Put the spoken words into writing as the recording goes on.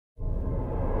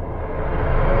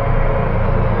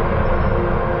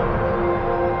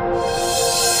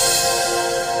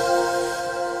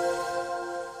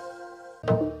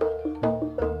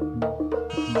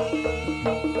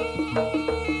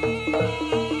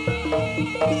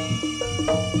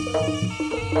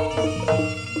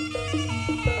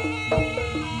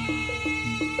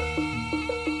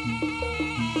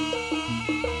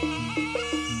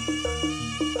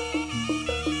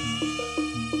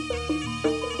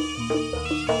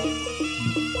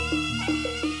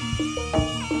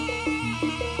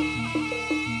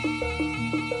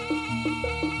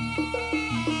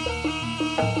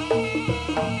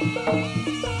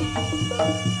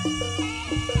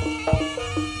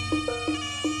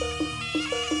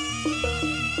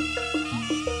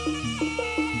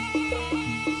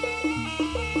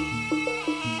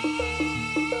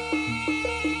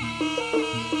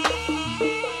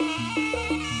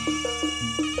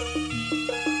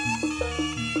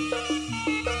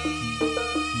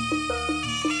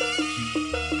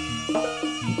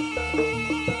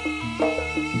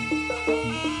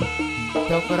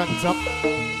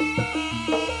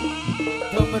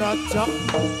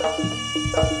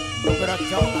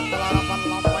Dumerajak antara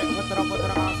lampai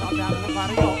putra-putra sampai aku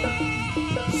karyo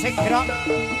segera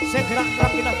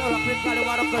kerap kita oleh kali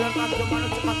warga galan kagem anu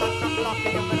cepatan kang laki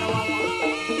yang merawala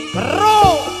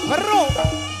geru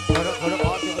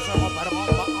ati bersama bareng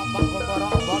ombak kombara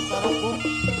ombak tarungku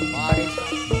mari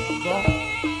go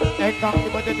engkang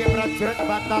tiba-tiba prajurit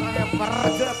Batara yang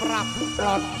prajurit Prabu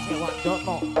Klon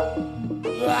Sewadono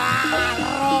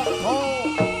Roko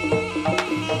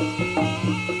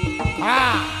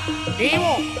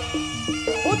Gandhiwo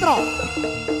Putro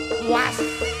was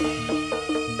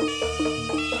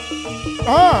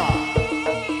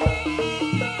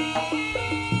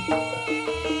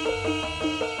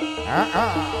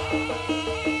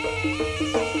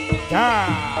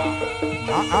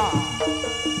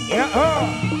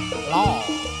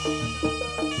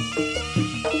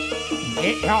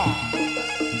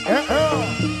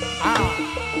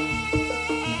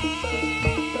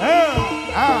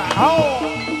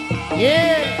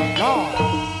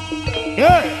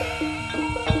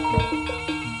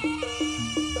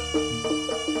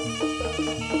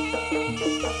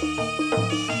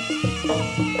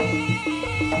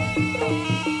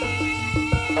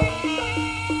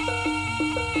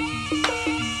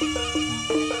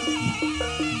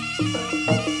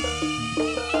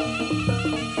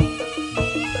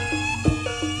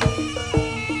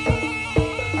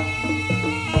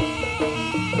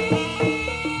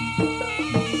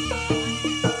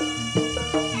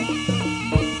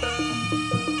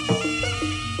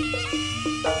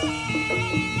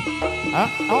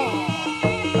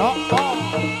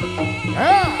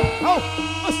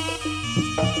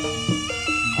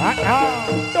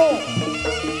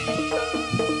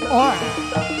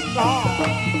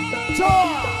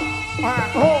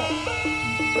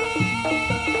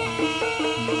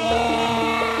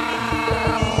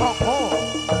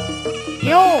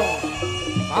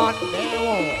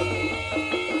Gandhiwo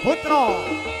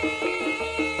Putro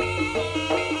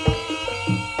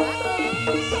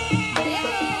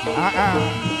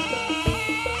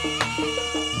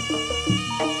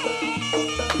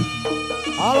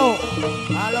halo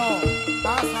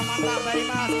mas sama tak bayi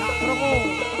mas gak krungu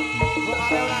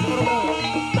bukan ulang krungu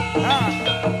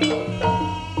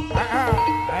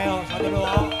ayo 1 2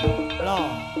 lo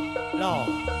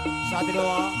 1 2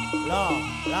 lo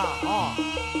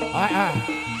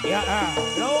ya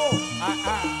lo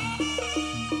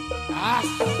as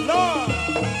lo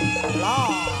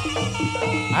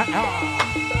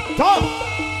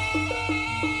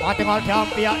stop tinggal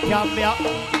jampiak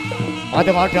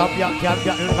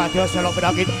lu kadio selok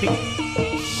berakiti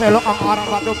selok ang arang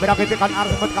batu berakiti kan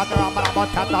arang sebut kata ramah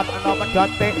jatan ana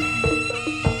medate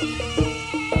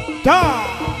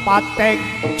pateng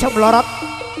cemlorot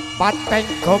pateng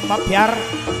gomabyar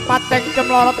pateng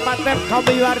cemlorot pateng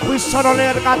kambiwar busana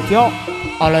lir kadya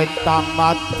lintang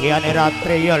madyane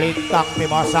ratri lintang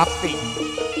bima sakti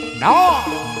no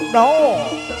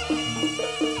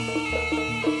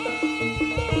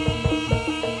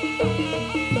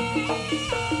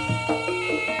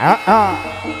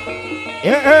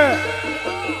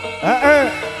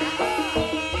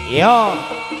yo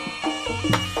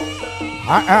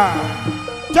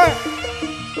cek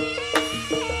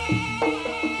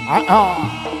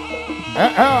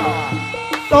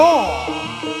tuh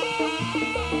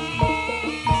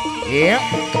iya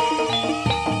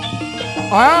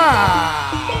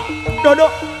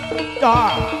duduk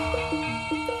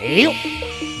yuk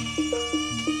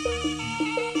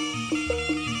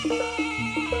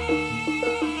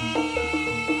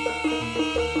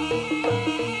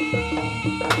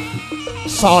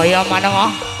saya manengah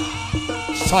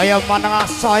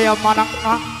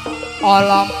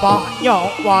alampahnya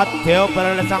wadya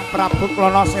bareng Sang Prabu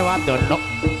Klana Sewandana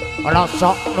ana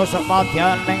sok nusuk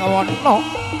padyaning wana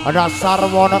ana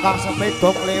sarwana kang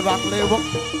semedong lewang-leweng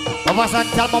bawasan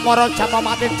jalma mara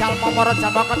jalma mati jalma mara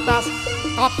jalma kentas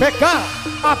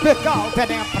abegal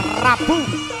dening Prabu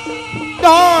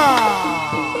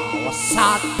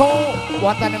satu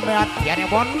wonten medyane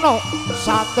wana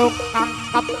satu kang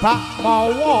kebak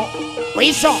mawa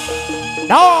bisa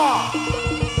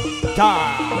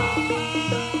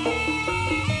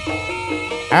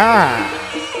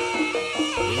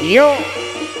yo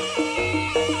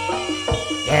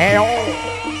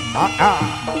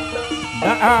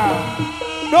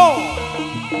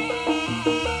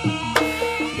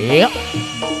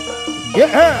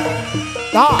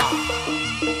no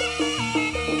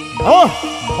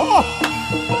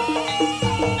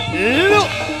lu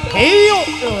hiu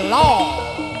lo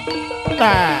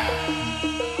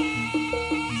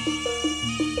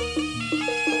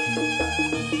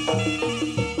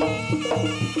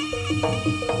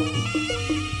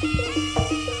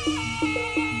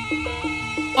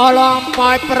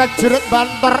alampai prajurit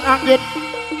banter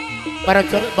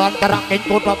angin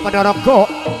kutha Pandaraga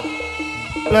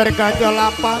lergaja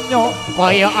lampahnya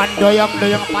kaya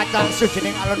andoyong-doyong pancang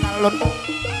sujining alun-alun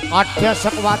ada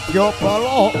sekwadya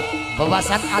bala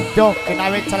bawasan adoh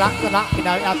kinawi celak-celak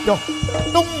kinawi adoh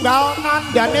tunggal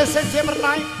kandhane siji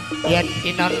mernai yen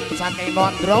tinon saking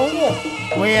Mandrawa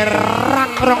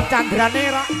wirang rong candrane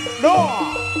ra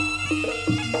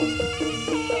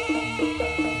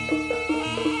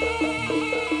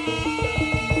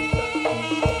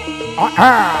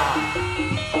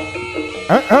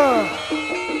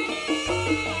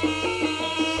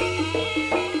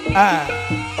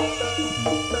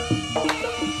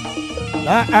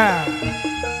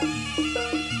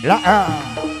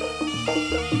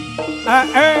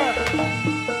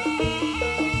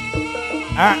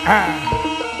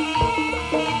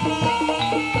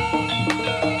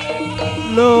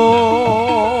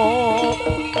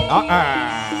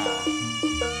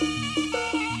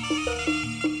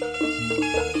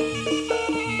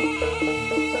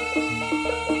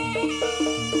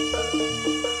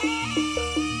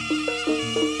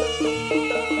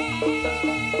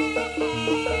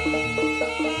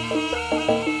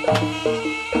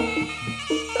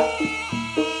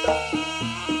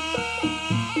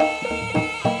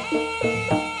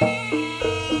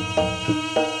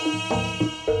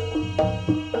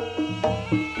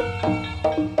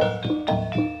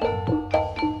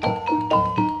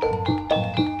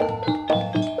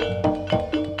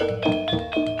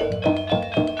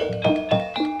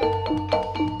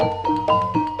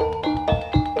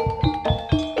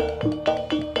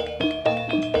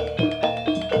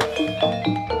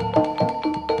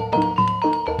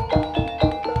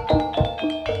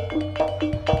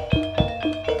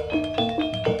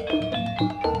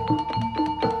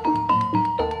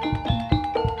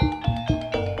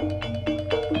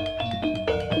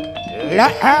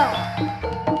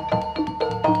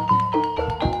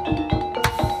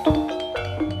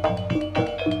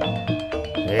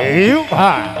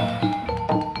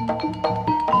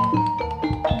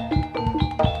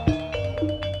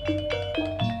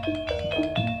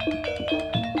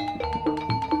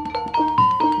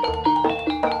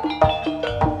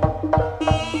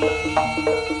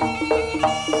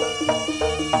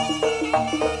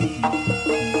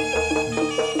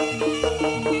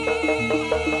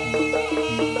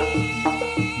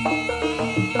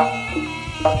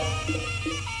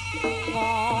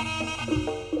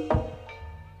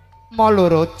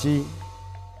Maloroji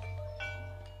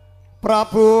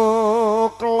Prabu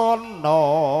Klana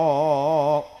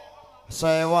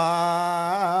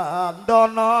Sewandana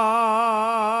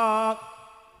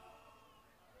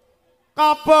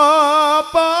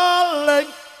kapepeling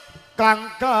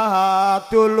kang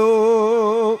kadulu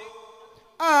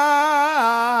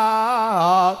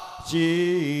aji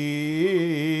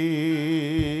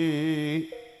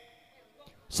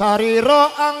sarira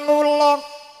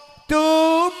angulong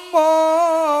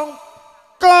dumong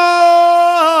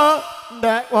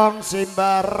nek wong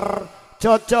simbar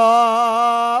cocok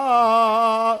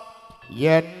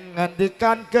yen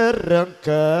ngendikan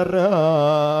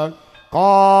gereng-gereng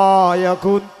kaya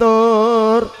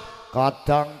guntur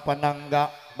kadang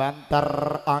penenggak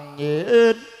banter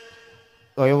angin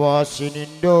kaya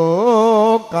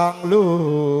sinindung kang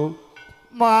lu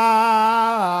maris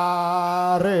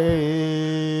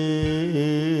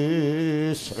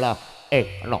lah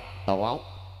no tawau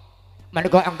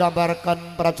menika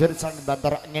nggambarkan prajurit sang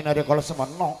banter angin ari kala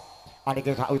semana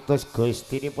aniki kautus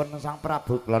Gustinipun Sang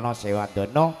Prabu Klana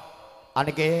Sewandana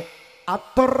aniki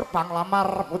atur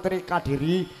panglamar Putri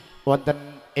Kadiri wonten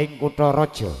ing kutha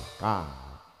raja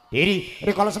diri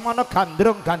rikala semono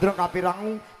gandrung-gandrung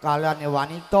kapirangu kalian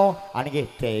wanita nggih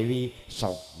Dewi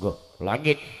Sangga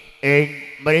Langit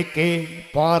ing mriki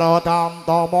para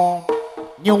tamtama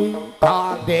nyung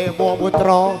Gandhiwo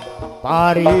Putro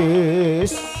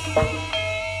Paris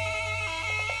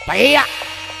Payak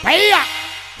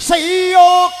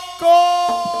Siyoko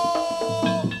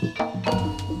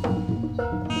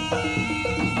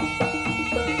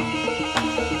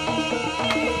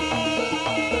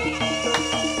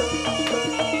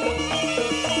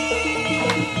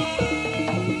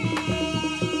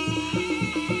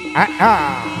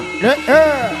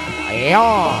ayo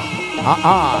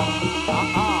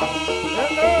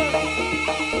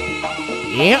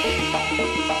iya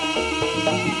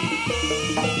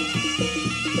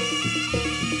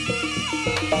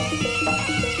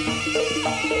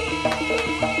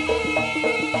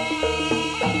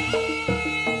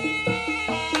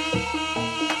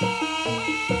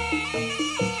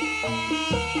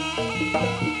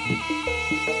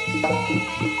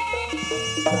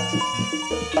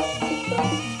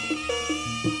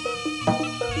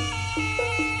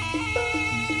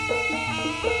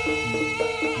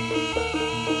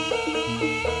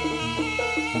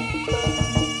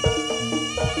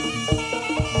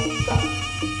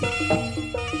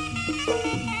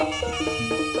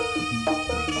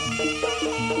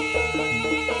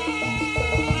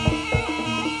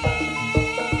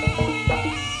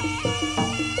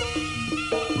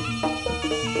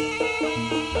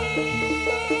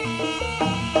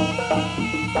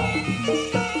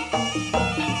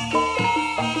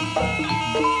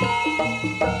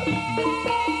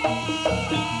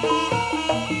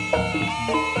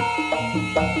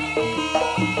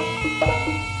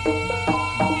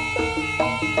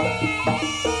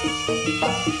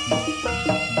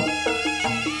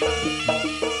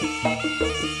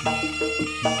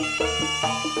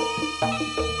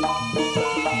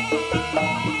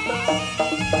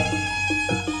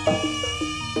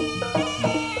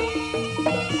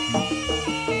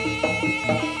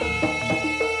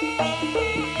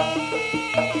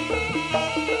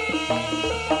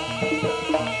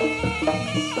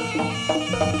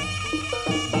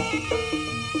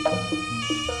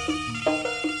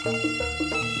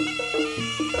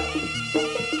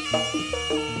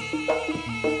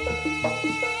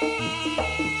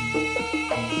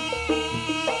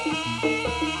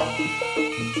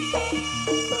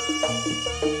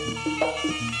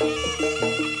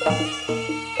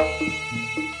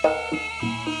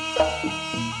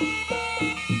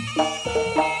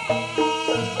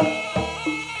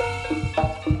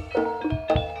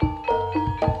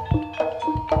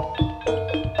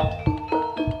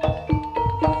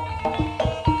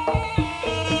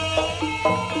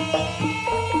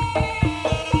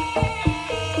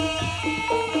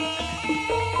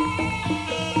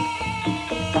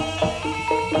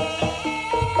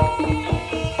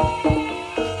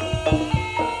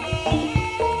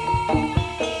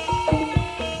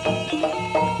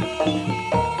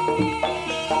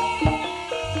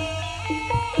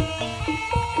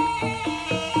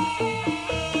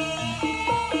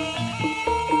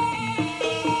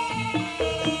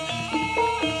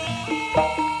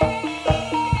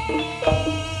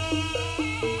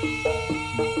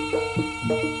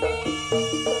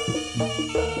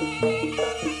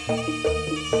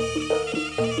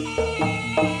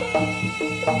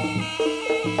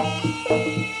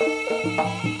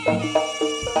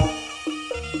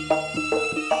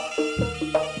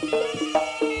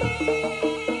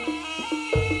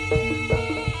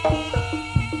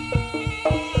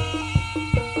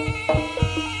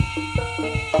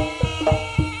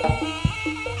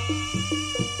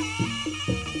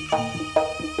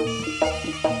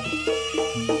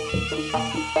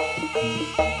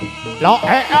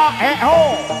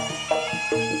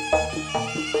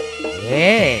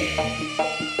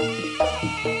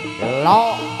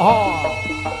lo ho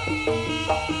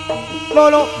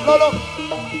lo ho lo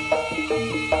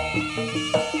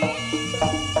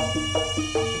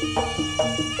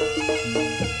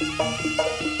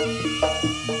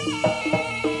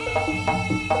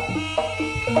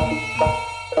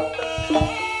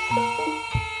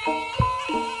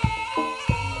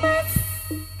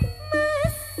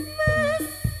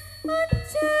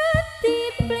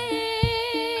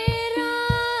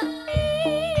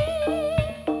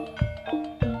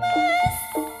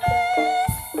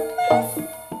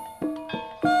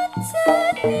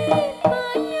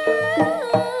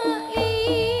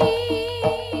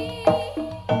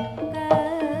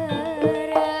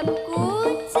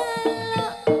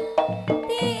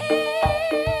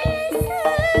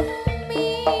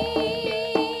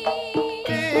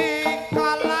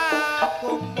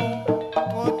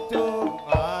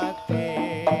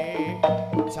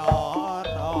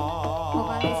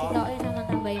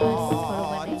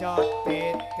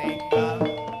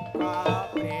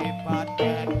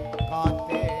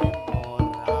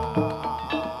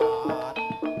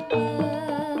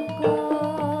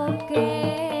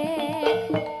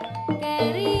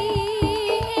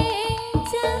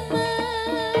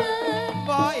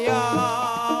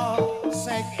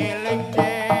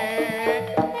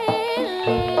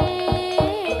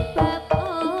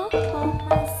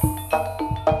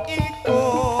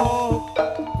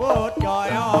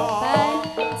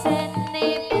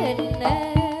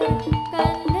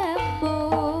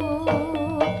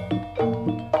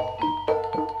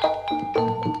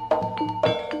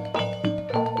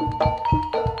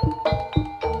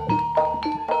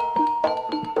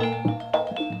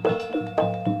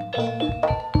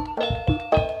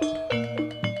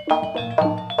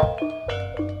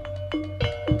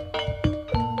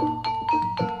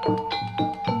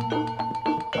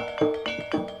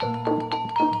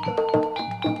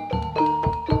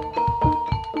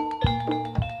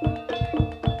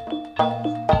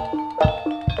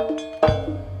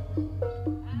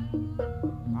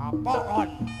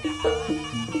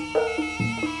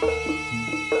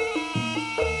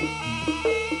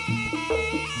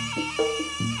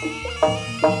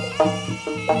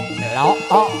Lo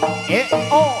o e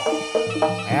o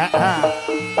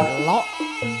lo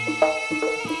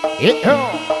e o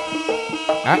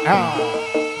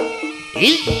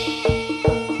i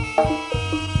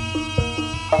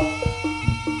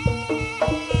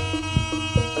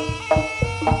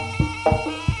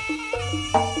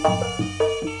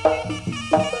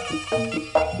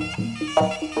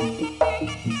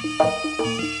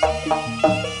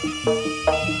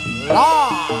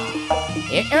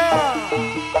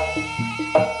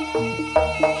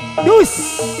dus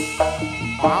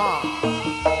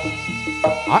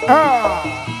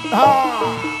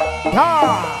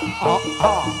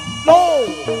lo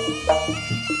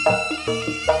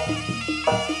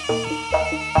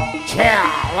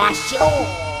cewasyo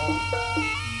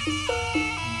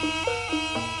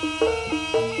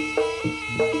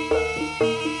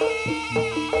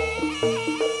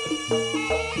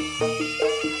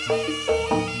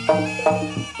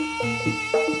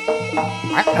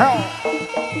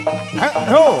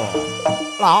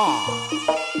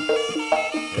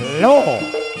lo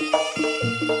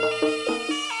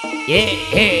ye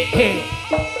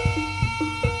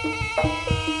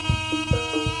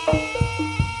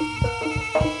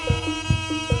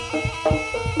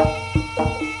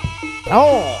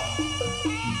lo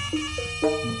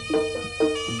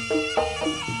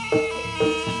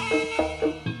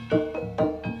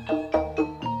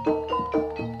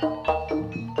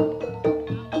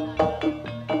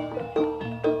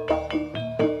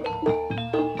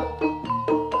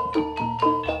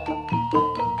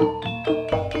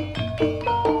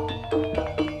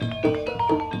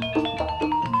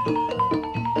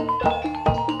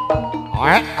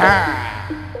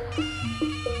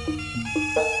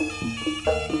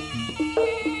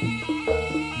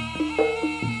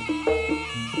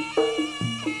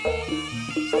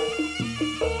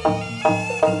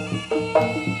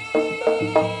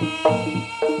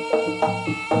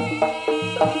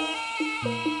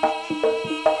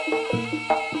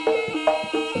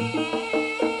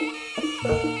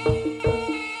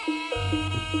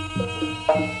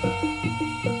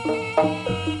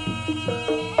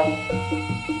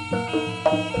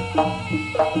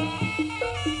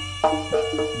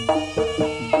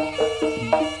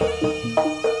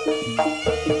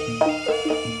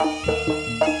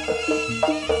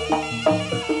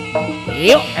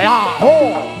yuk lahu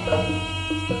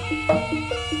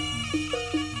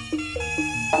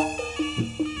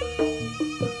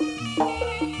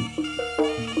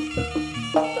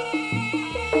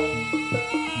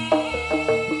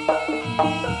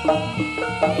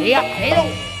yuk hiu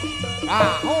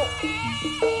lahu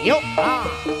yuk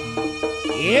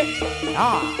yuk yuk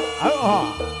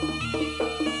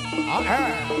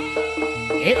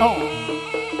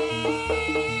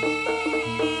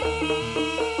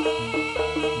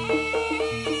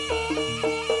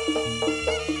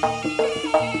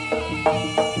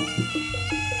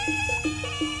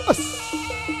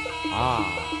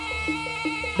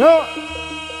no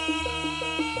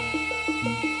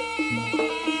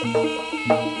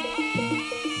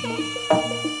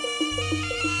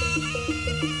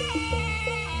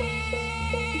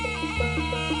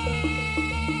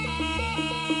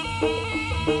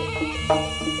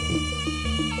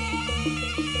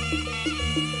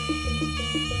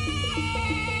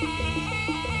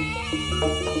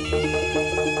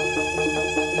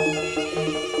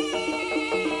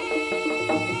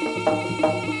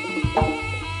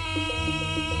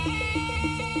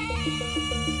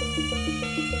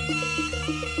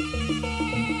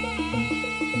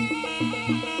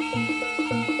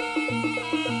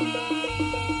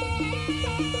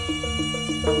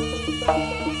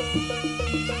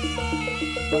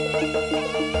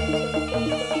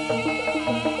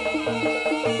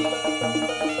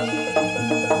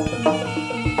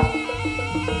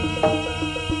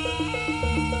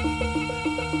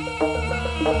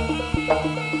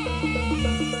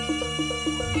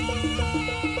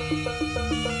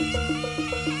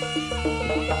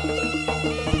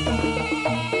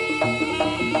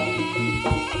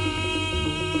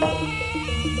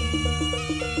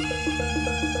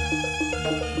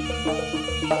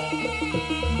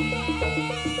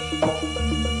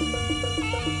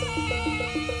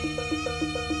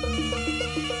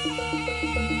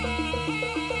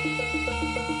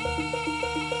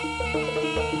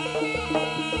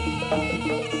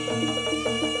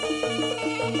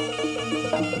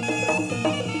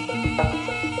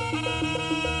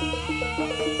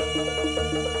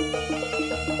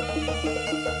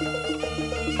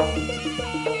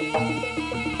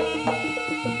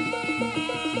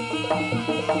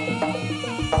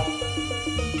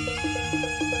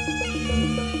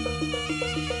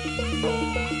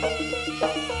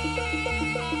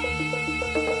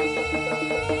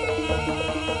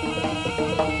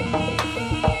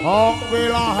Hong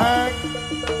wilaheng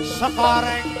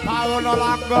sekareng kawono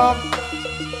langgeng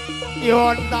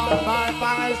nyuwun tambah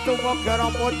pangestu Gandhiwo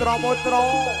putra-putra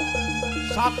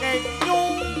saking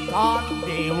Nyung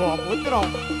Gandhiwo Putro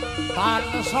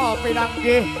tansah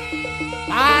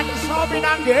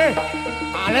pinanggih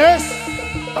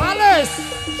kalis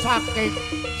saking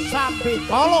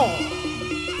Sambikala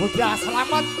Budya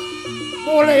selamat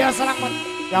mulya selamat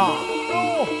ya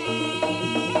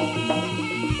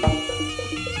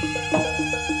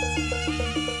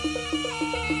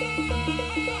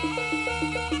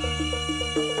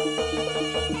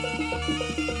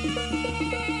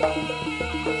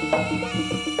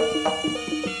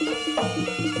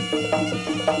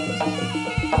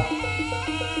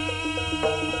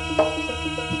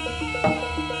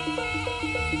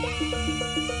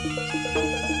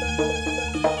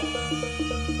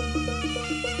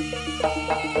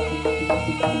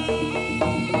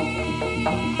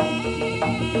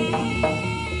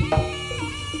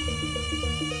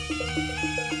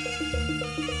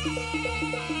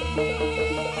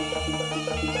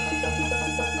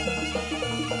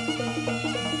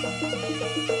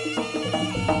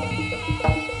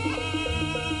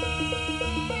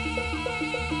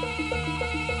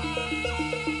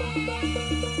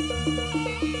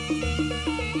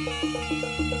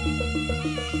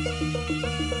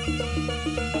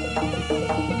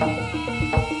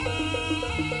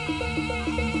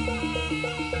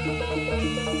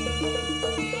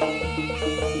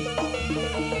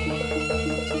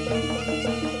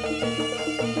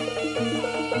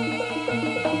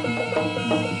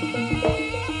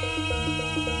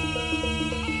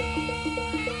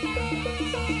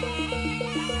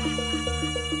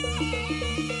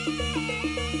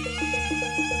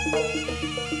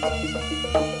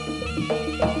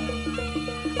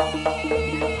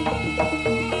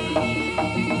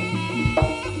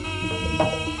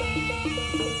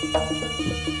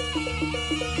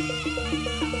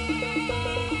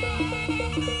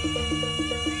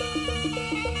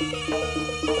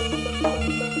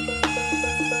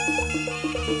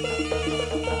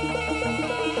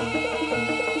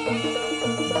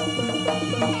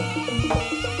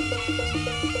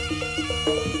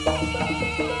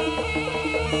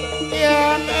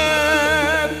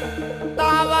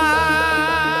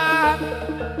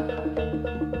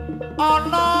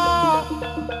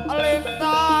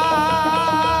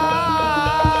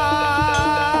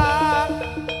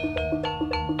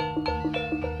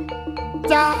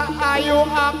ayu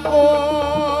aku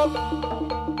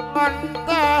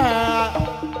ngenteni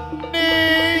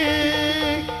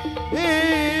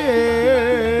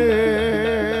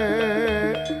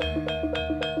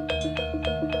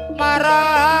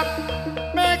marang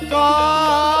meka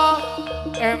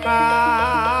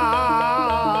emang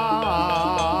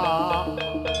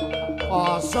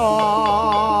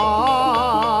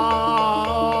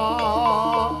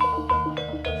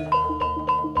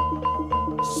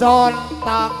son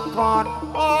takon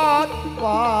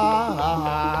otwar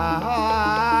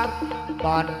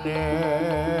tane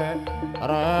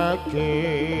regi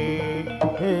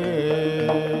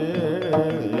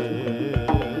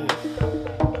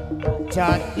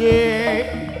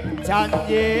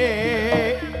janji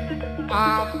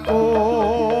aku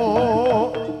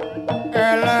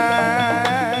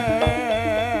elek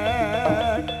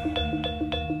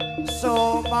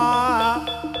soma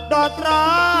dotra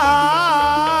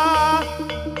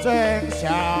sing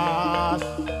syas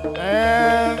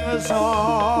ingsun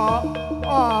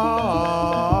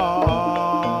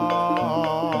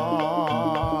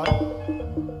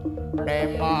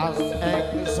lemas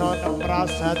ingsun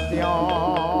prasetya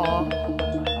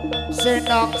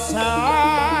sinaksa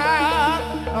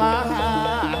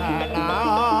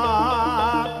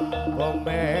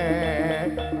bumi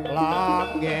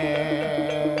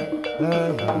langit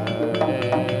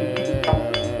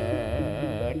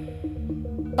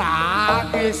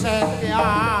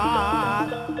setiap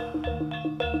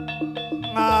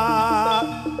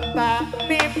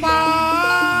ngeteni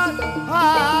pan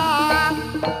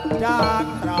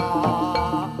dakra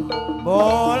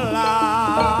bola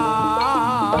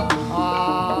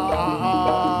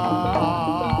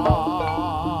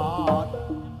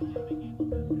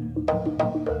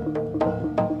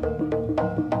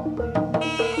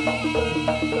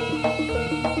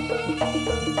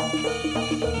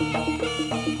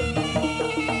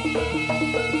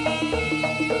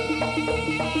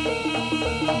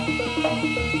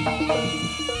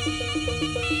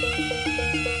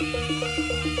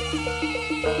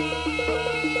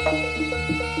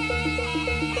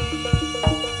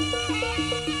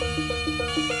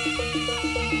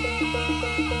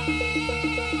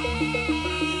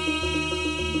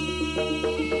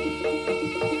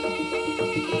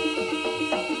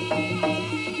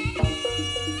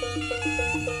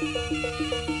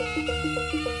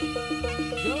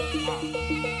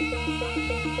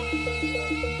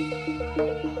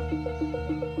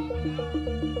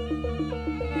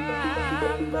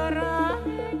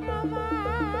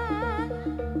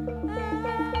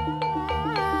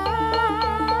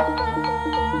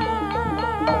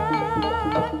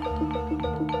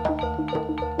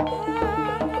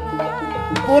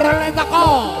urane teko.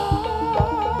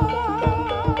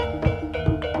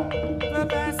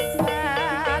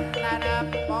 Bebasan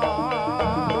tanapa.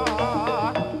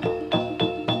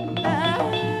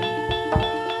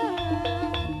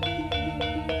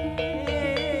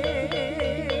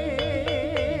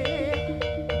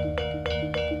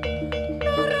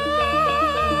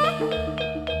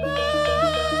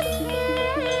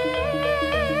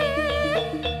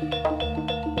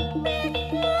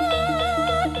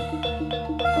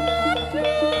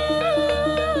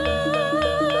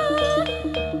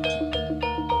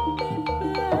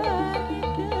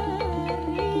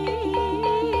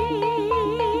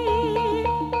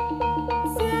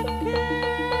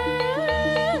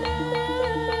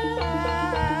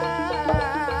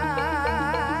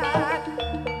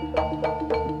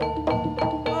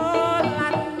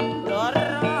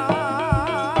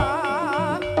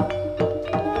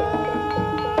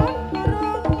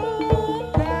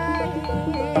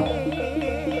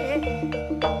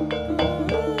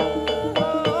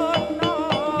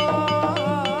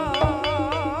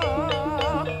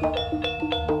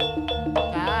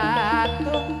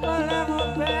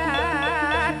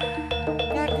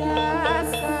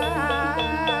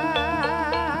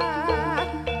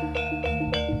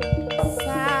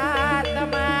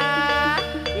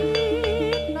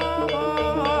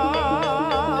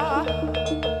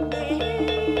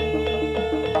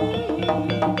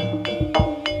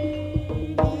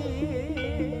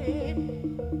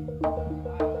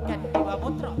 Gandhiwo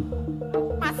Putro.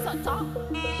 Masuk, Cok.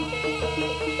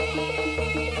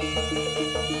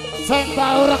 Sing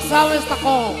bau reksa wis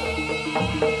teko.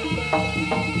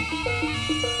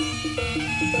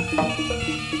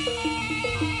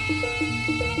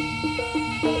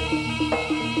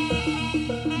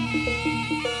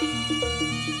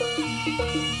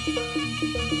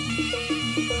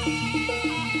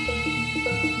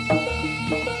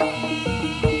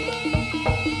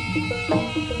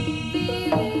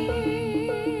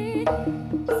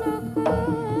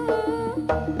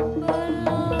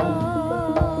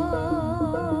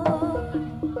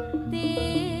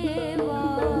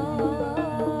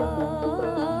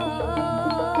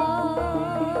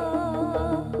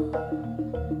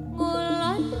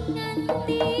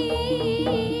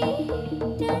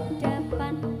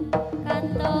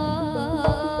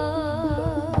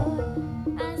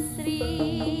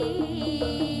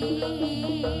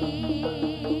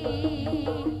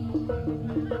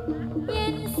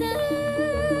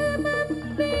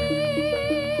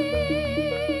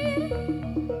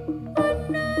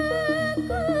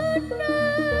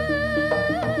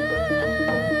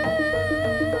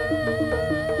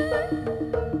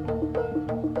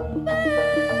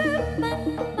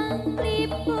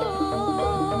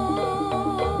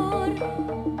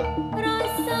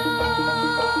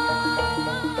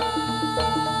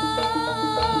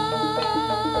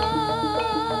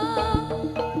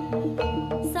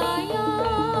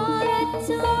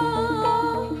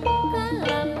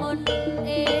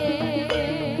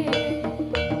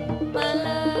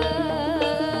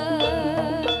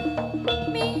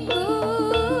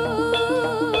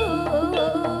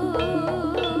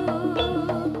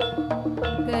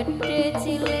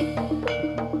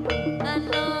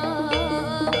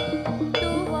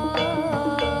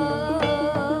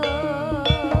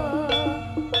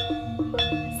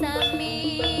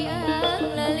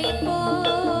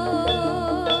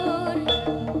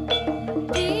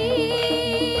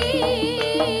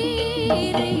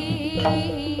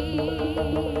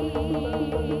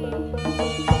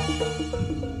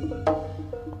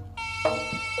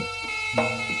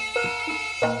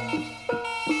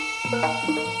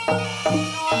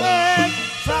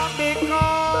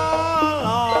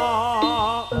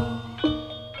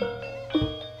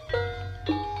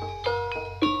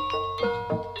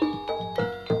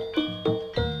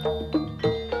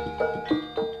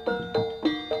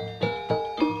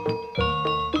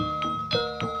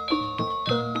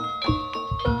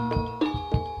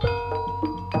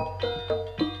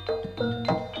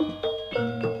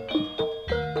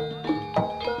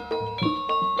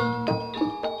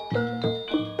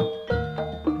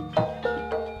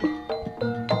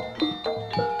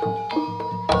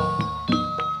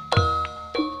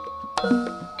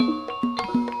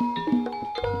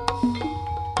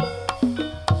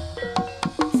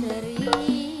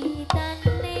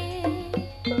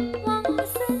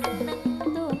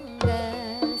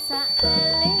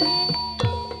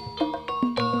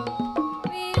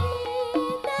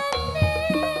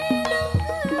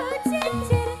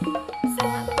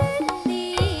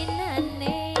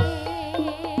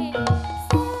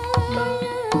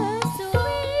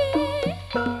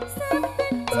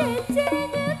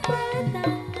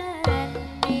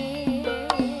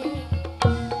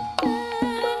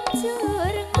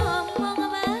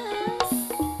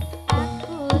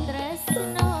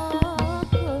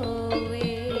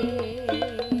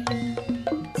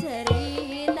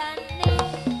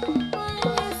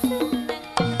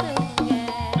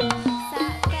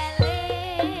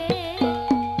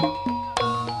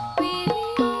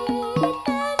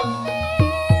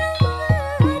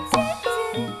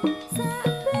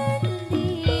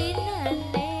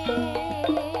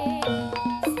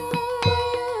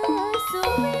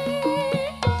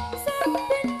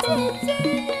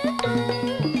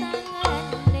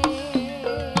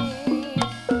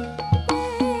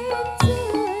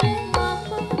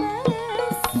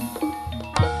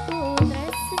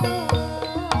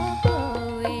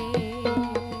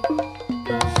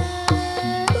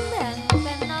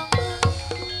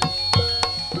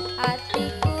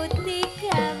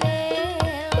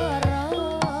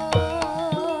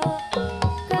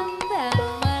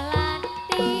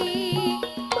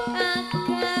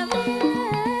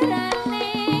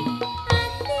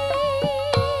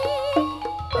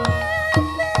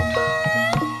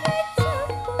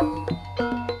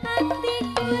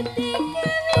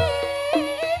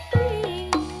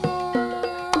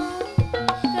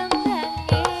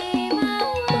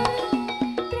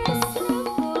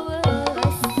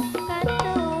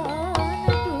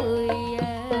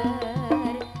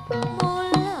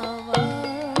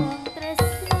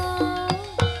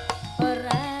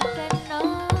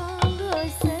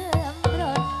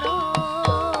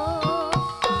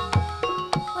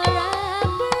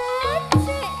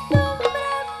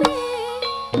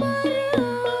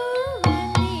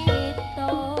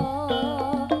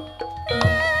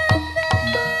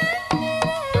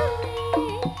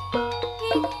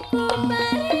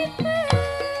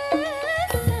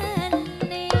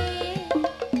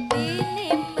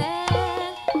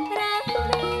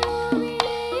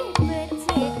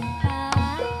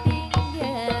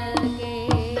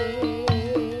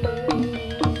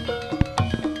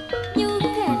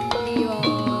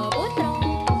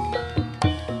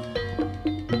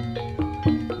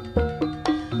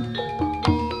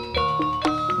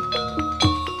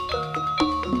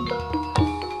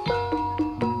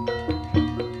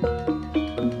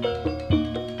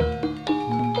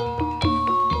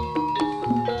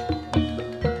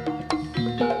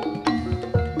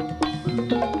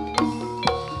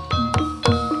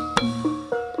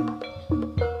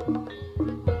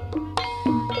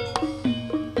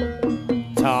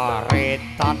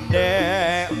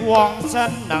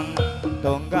 seneng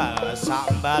tunggal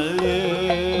sambali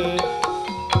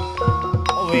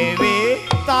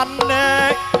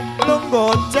wiwitane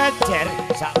lungguh jejer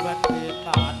saben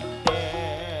dinane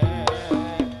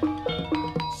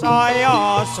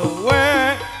saya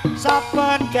suwe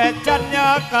saben jajan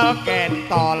nyekel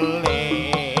kentole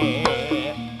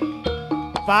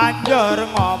banjur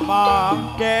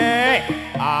ngomong dek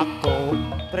aku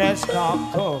tresno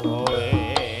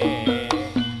kowe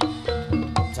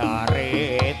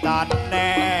caritane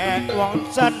wong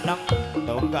seneng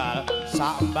tunggal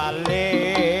sambale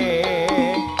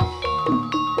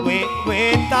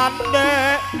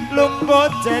wiwitane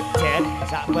lungguh jejer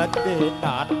saben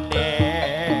dinane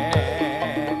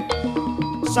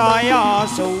saya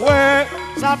suwe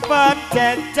saben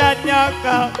jajan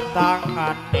nyekel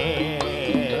tangane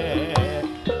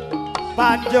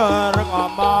banjur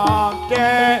ngomong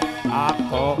ke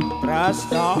aku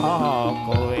tresno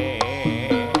kowe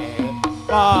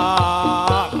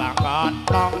banget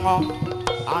nongo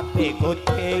atiku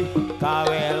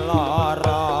gawe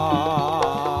lara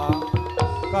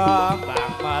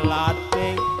kembang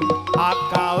melati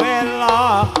gawe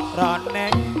lara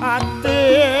ning ati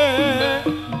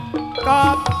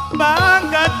kembang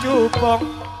kecubung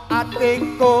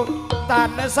atiku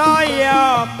tan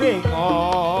saya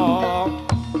bingung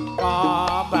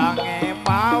kembange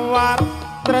mawar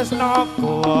tresno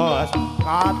Gus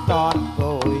katon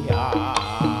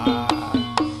goyang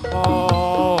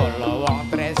wong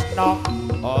tresno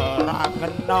ora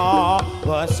kena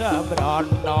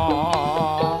sembrono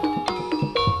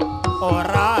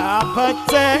ora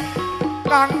becik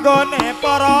kanggone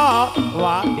para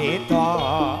wanita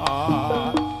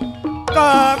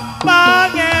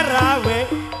kembange rawe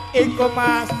iku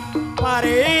mas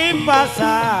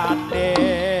paripasane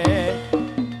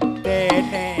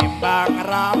dene bang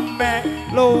rame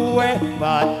luwe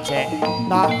becik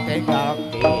tak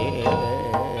tinggalke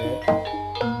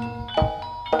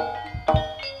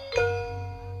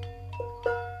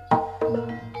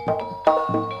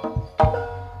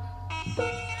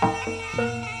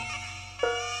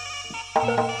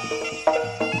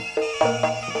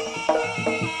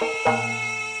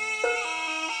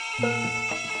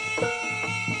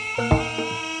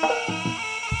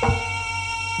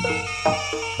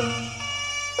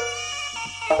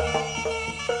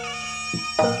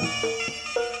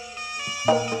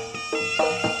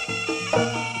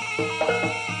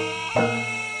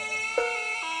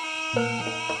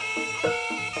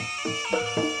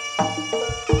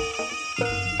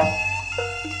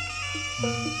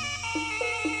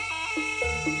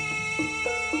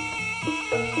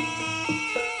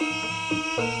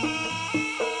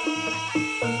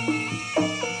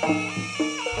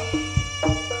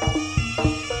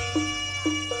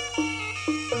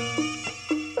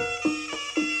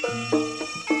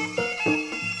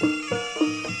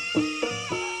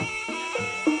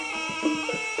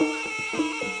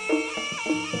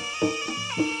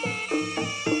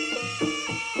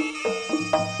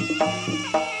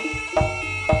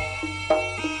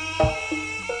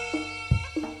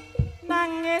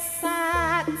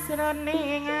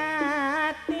sajroning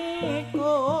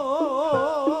atiku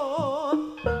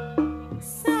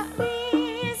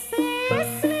sakwise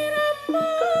sliramu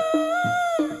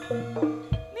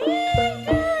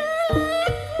ninggalku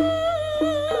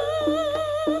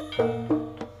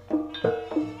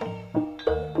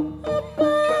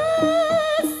apa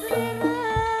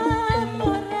sliramu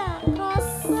ora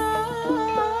krasa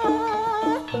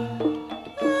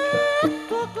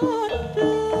aku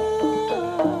kudu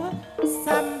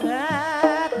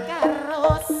sambat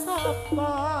karo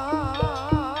sapa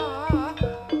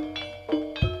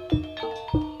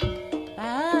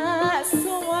tak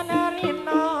suwun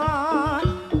rina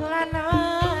lan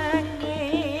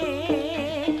wengi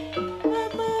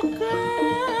muga-muga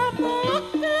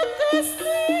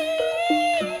Gusti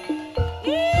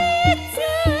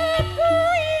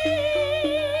ijabahi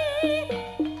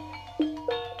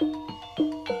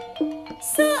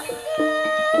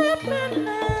sakaben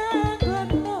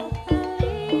gono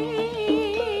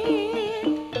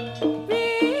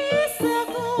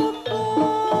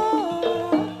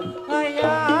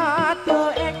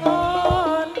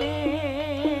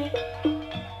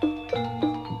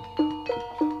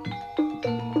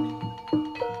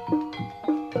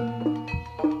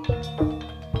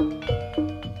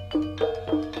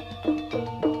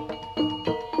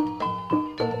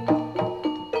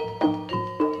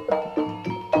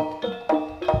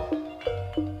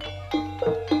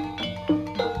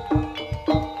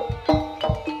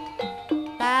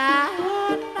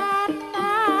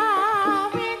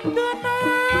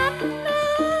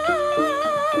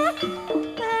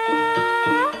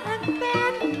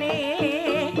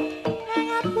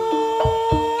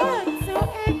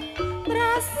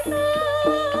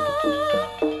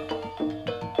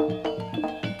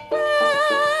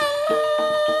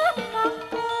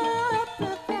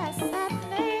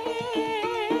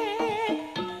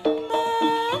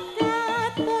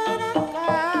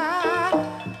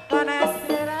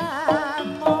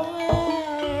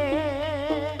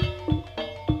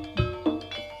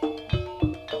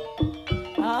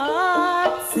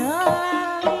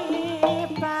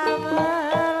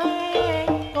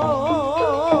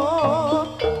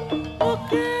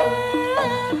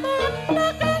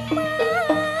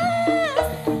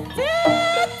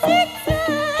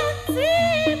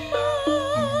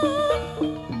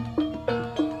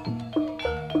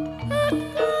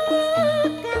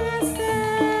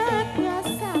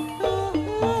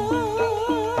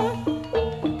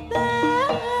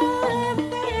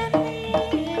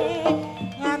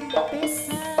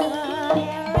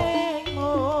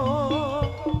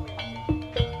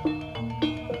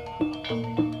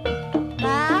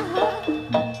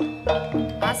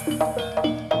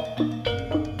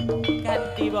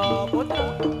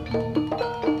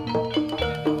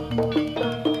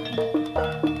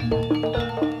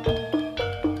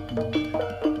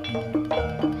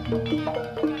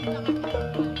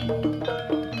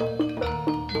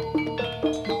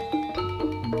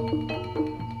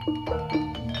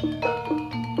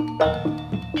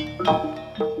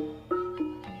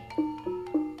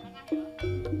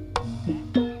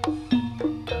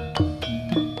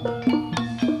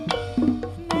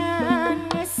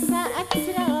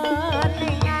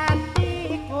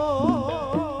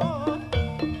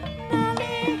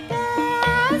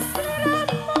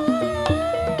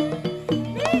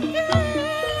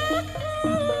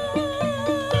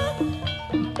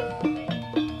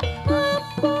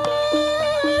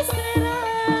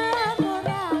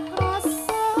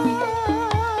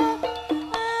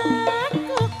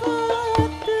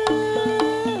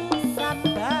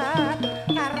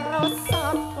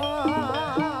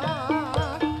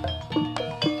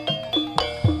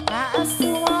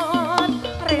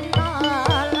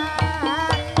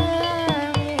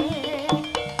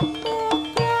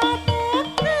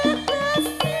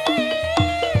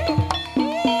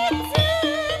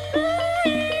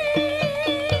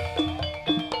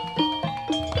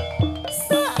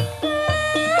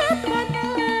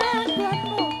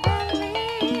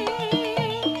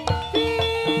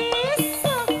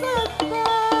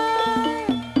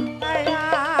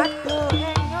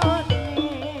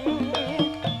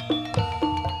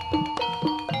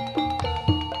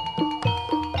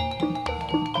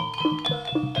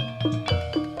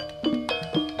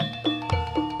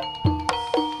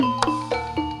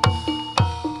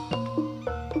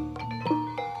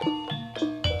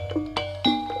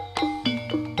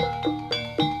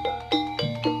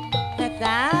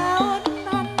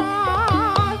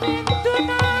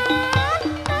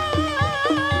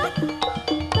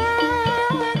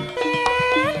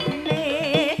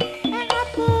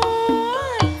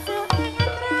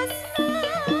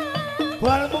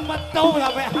metu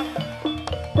sampe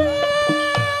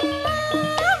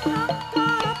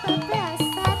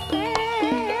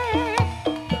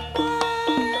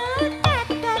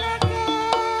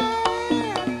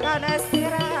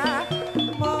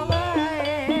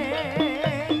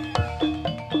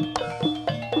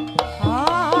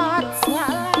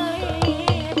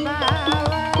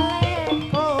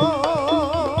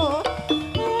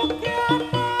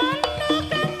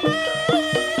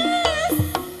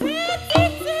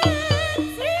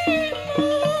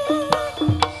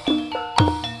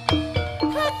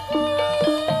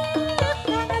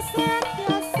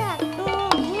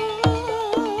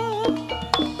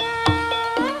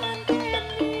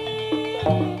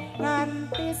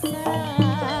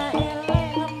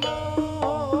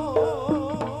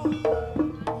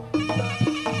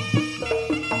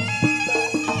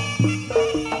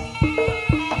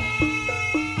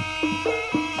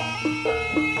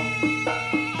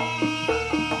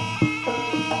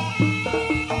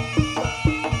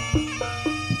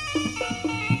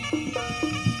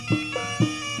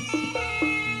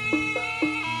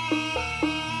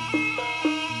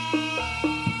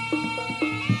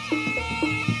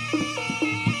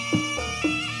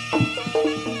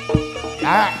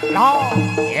no,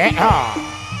 yeah,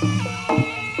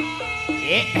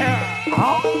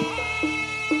 oh,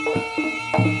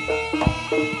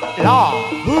 lo,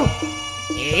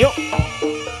 yêu,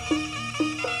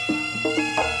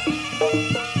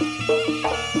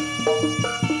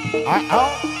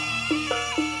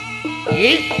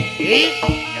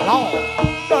 oh,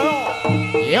 lo,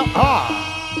 yêu, oh.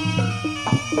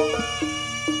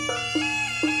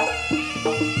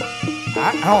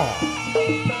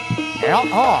 Yo,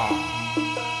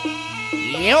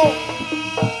 you,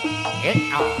 it,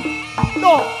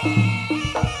 no,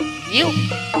 you.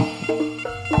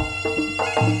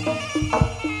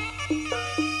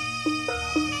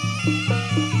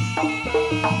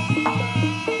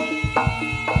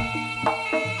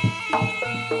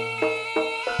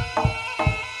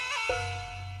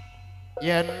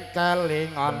 Yen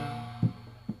kelingan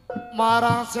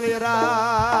marang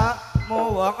sliramu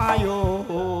wong ayu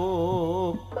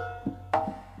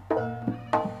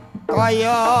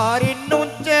kaya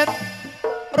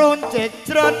runcit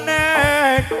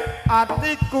jroning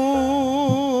atiku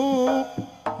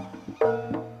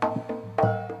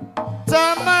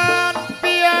jaman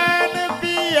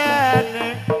biyen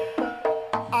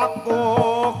aku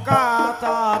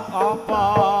katon apa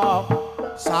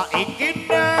saiki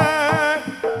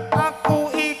aku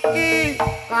iki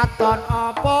katon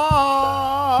apa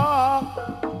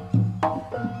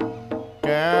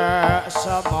dek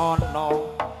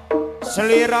semono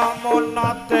sliramu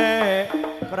nate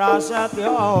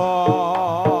prasetya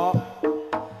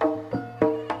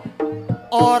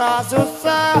ora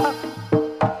susah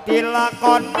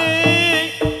dilakoni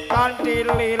kanthi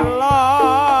lila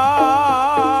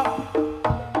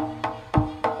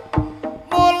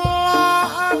mula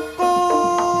aku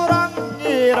ora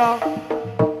ngira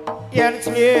yen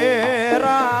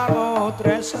sliramu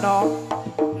tresno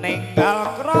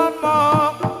ninggal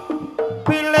krama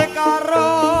pilih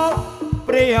karo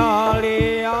priya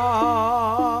liya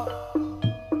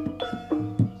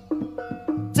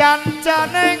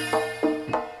jan-janing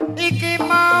iki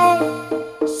mau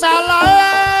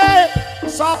salah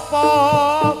sapa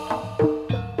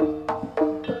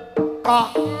kok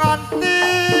nganti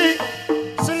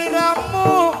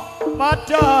sliramu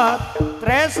madhot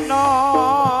tresno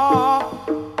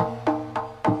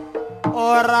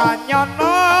ora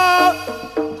nyono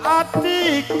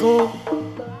atiku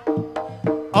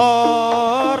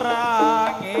ora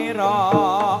ngira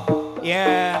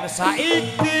yen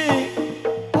saiki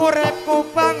uripku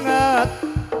banget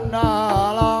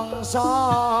nalangsa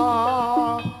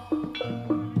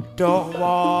doh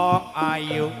wong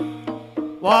ayu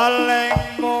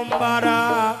walengmu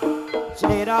marang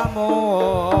sliramu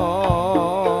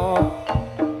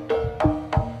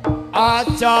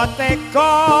aja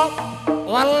tega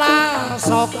welas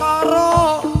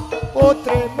karo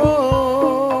putrimu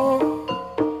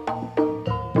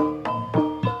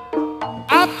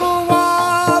aku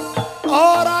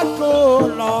ora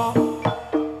guna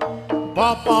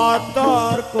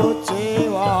papatorku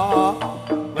jiwa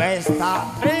wis tak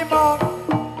trimo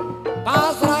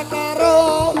pasrah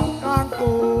karo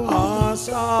kangku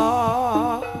asa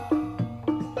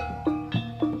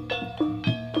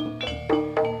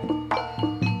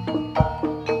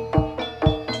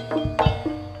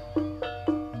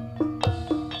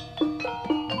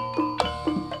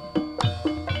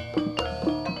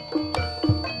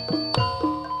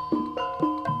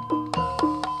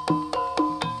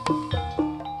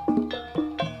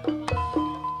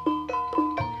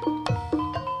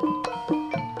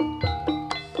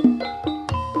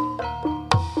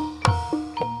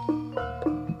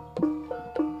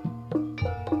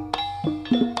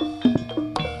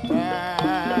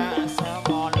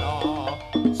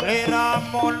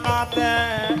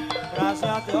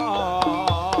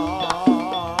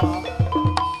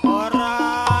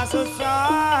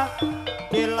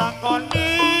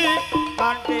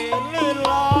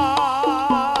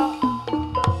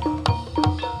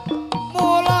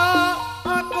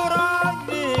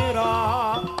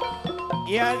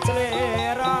yen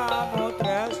sliramu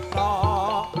tresno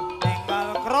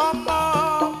tinggal krama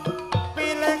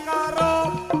pilih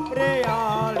karo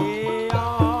pria liya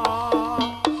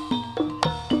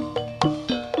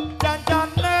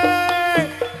jancane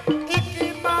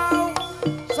iki mau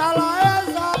salahe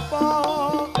sapa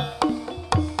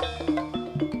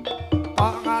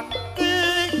kok nganti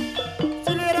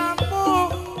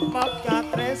sliramu megat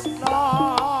tresno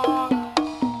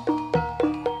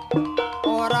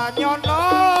ora nyono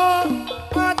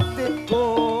atiku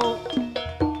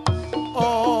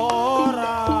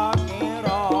ora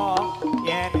ngira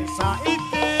yen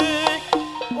saiki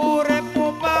uripmu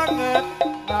banget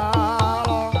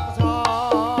nalongso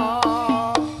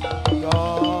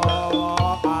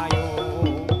gawa ayu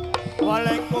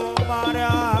walengku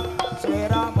marang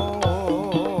sliramu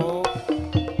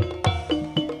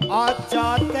aja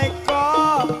teka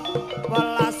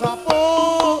welas opo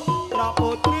ra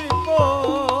putriku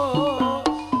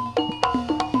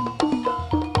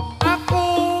aku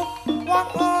wong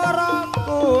ora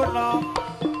guna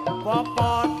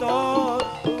papatut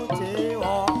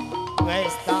jiwa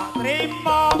wis tak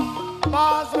trima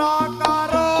pasrah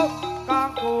karo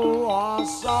kang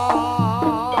kuwasa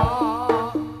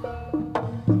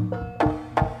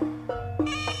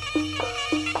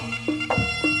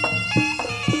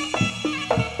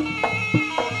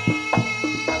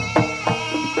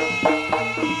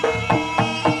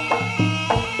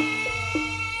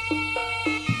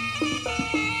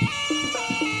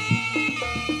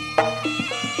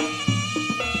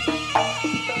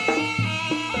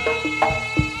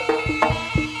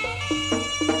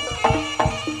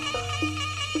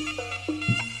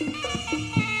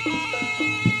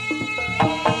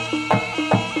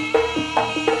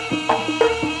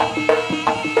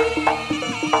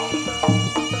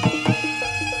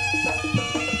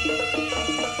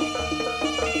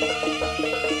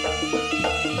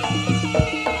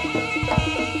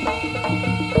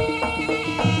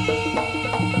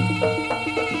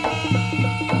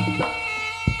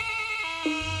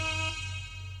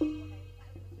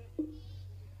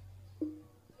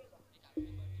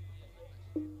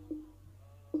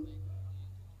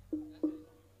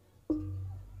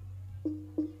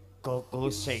kuku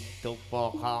sing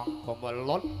tupa kang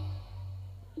kemelon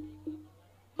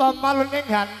pemalun ing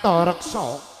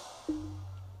hantareksa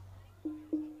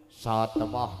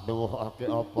satemah nuwuhake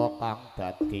apa kang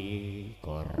dadi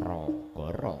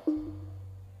gara-gara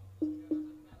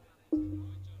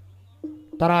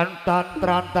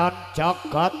trantan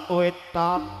jagat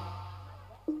wetan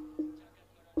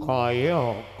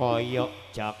kaya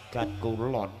jagat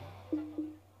kulon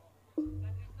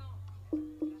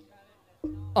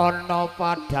ana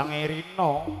padange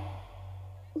rina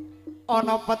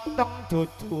ana peteng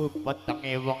dudu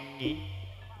petenge wengi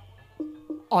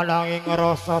ana ing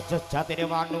rasa sejatine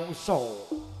manungsa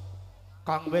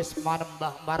kang wis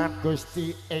manembah marang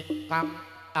Gusti ingkang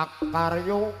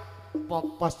akarya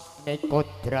pepesne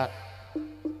kodrat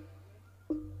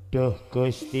duh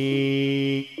Gusti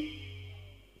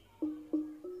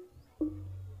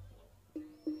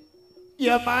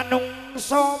ya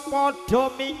manungsa padha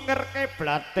mingerke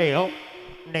blathea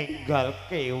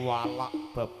ninggalke walak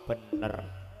bebener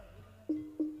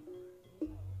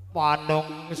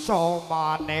manungsa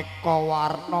maneka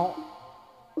warna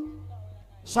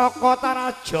saka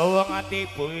tanah Jawa nganti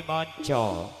bumi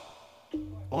manca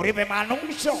uripe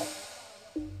manungsa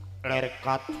ler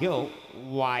kadya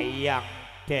wayang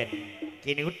den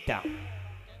kini udang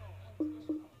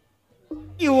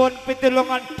nyuwun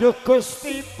pitulungan duh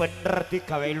Gusti bener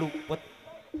digawe luput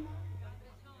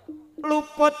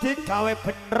digawe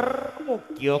bener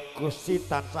mugi Gusti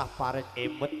tansah paring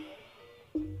emut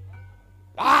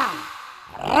wah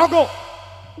rogo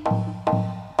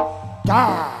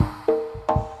dah